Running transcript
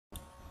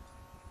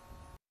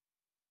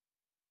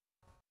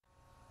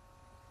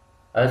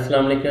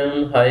Assalamu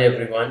alaikum. Hi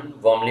everyone.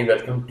 Warmly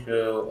welcome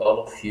to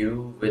all of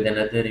you with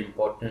another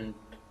important,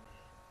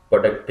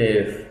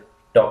 productive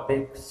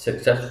topic,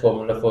 success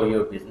formula for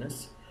your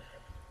business.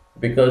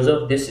 Because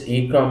of this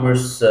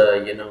e-commerce,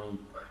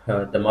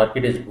 the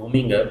market is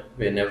booming up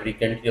in every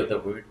country of the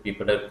world.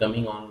 People are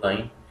coming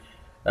online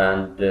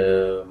and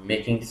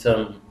making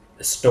some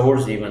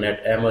stores even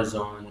at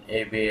Amazon,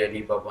 eBay,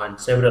 Alibaba, and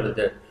several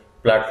other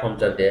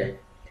platforms are there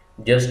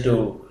just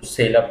to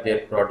sell up their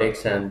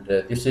products. And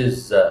this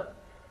is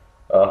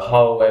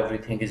how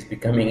everything is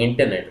becoming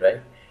internet,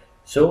 right?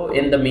 So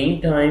in the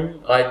meantime,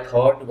 I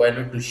thought why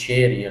not to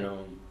share,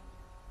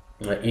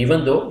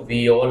 even though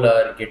we all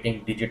are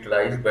getting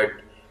digitalized, but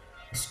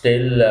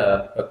still,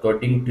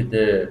 according to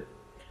the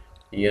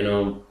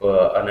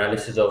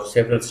analysis of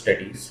several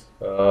studies,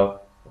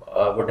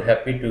 I would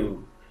happy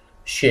to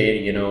share,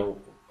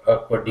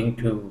 according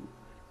to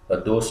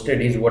those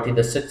studies, what is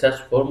the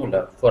success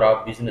formula for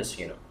our business,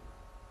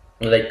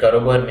 like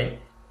कारोबार में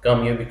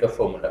कामयाबी का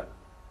formula.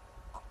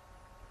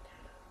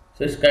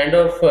 So it's kind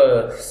of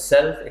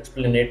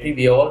self-explanatory.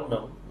 We all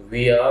know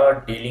we are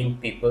dealing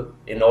people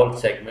in all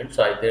segments.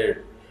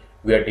 Either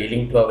we are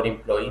dealing to our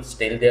employees,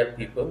 still they are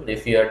people.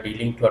 If we are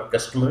dealing to our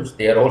customers,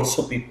 they are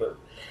also people.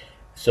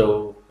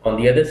 So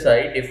on the other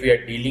side, if we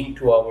are dealing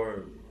to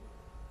our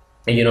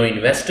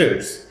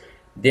investors,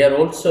 they are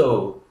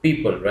also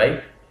people,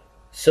 right?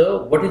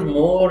 So what is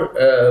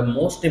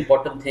most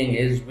important thing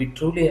is we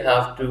truly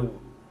have to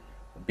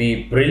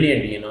be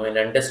brilliant, in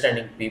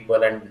understanding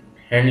people and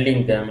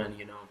handling them,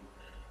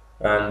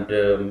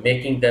 and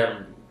making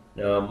them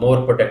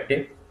more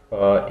productive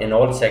in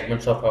all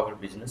segments of our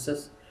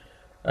businesses.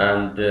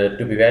 And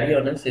to be very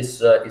honest,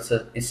 it's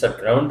a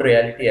ground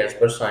reality as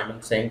per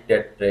Simon saying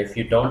that if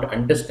you don't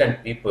understand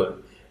people,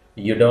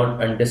 you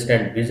don't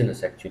understand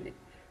business actually.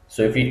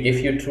 So if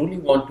you truly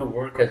want to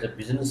work as a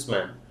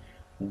businessman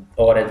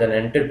or as an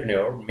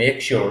entrepreneur, make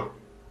sure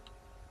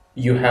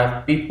you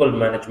have people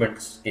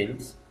management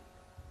skills.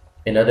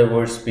 In other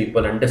words,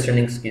 people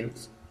understanding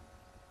skills,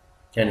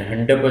 and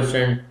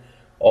 100%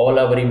 all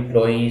our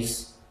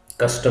employees,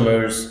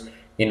 customers,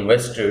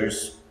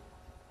 investors,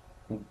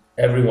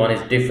 everyone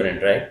is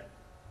different, right?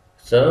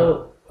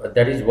 So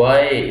that is why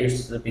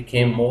it's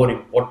became more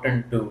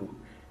important to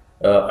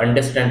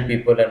understand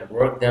people and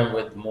work them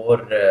with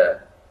more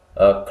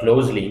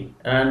closely,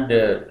 and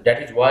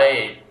that is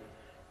why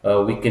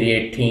we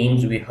create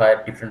teams, we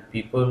hire different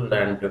people,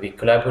 and we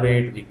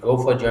collaborate, we go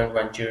for joint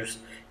ventures,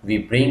 we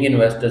bring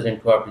investors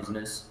into our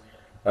business.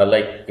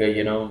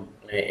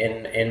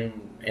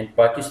 In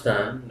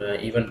Pakistan,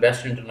 even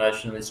Best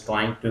International is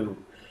trying to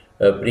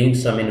bring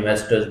some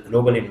investors,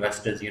 global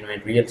investors, in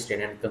real estate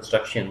and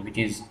construction, which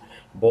is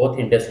both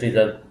industries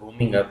are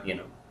booming up,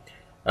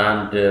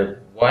 and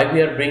why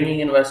we are bringing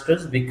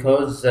investors?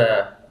 Because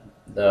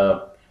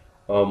the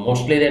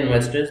mostly the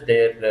investors,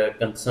 their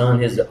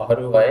concern is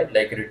ROI,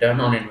 like return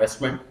on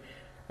investment,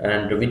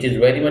 and which is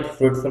very much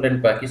fruitful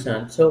in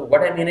Pakistan. So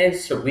what I mean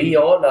is, we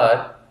all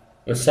are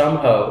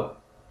somehow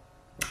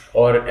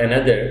or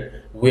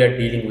another, we are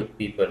dealing with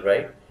people,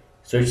 right?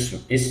 So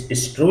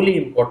it's truly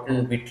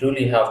important. We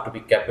truly have to be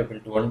capable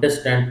to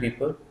understand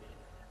people,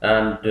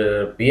 and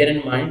bear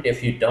in mind,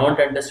 if you don't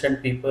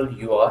understand people,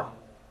 you are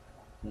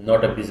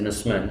not a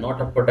businessman,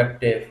 not a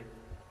productive,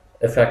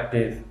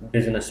 effective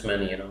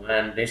businessman,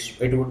 and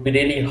it would be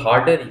really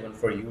harder even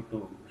for you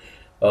to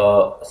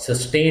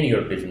sustain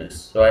your business.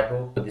 So I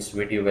hope this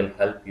video will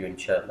help you,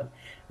 inshallah.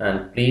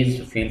 And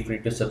please feel free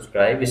to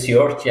subscribe. It's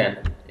your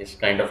channel. It's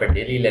kind of a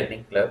daily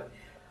learning club.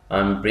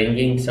 I'm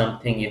bringing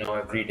something,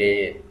 every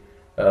day,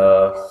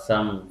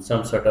 some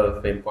sort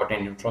of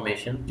important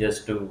information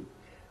just to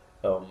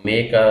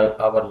make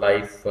our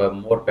life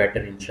more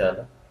better,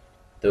 inshallah.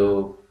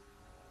 तो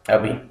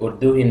अभी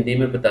उर्दू हिंदी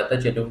में बताता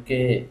चलूँ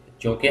कि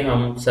चूँकि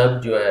हम सब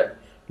जो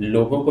है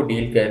लोगों को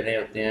डील कर रहे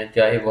होते हैं,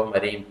 चाहे वो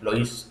हमारे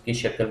एम्प्लॉइज़ की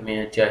शक्ल में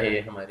है, चाहे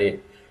हमारे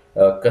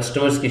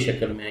कस्टमर्स की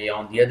शक्ल में है, या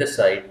on the other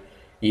side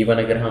even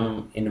अगर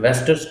हम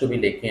इन्वेस्टर्स को भी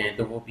लेके आएँ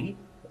तो वो भी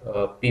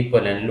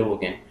पीपल हैं,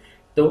 लोग हैं।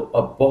 तो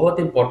अब बहुत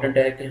इम्पोर्टेंट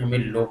है कि हमें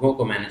लोगों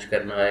को मैनेज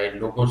करना है,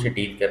 लोगों से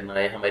डील करना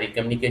है, हमारी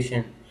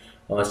कम्युनिकेशन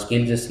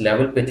स्किल्स इस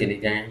लेवल पे चली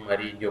जाएँ,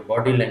 हमारी जो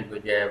बॉडी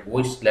लैंग्वेज है वो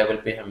इस लेवल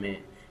पे हमें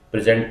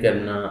प्रेजेंट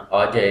करना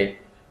आ जाए,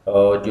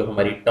 जो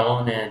हमारी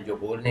टोन है, जो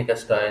बोलने का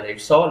स्टाइल है,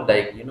 it's all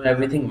like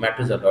everything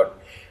matters a lot.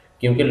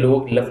 क्योंकि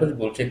लोग लफ्ज़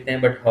बोल सकते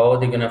हैं, but how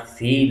they gonna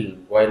feel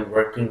while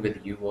working with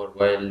you और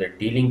while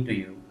dealing to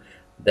you,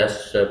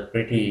 that's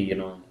pretty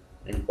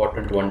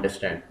important to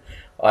understand.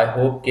 I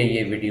hope कि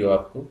ये वीडियो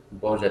आपको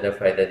बहुत ज़्यादा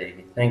फ़ायदा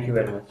देगी। Thank you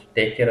very much,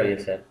 take care of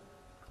yourself,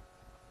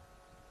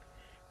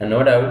 and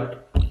no doubt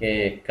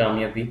कि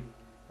कामयाबी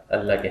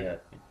अल्लाह के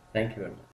हाथ में। Thank you very much.